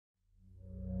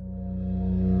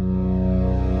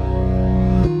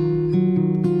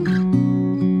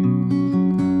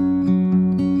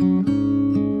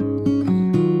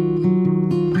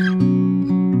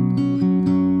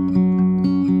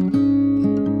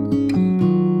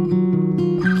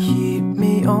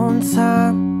in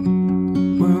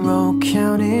time, we're all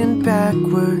counting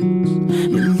backwards.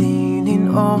 You're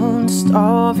leaning on,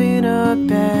 starving a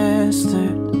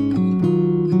bastard.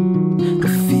 The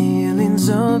feeling's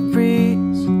a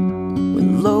breeze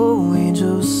when low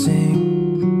angels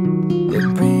sing. They're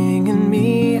bringing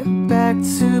me back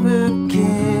to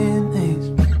beginnings.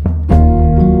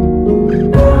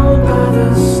 Bound by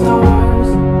the stars,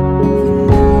 the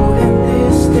new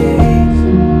endless days.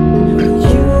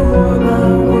 You were my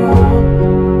world,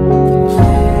 the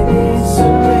planets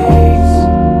erase.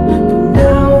 But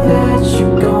now that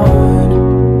you're gone,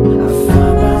 I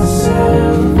find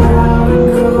myself out and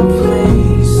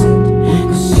complacent,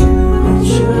 'cause you were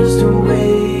just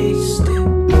wasted.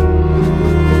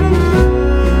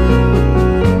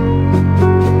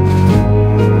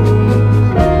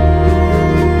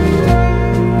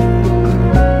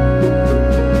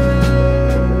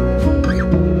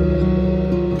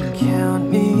 Count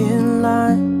me in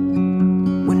line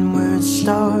when words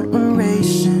start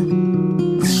erasing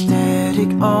the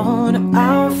static on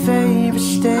our favorite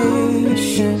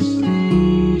station.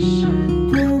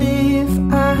 And if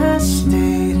I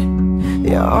stayed,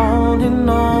 yeah, on and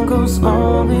on goes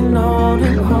on and on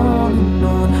and on and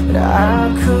on, but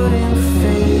I couldn't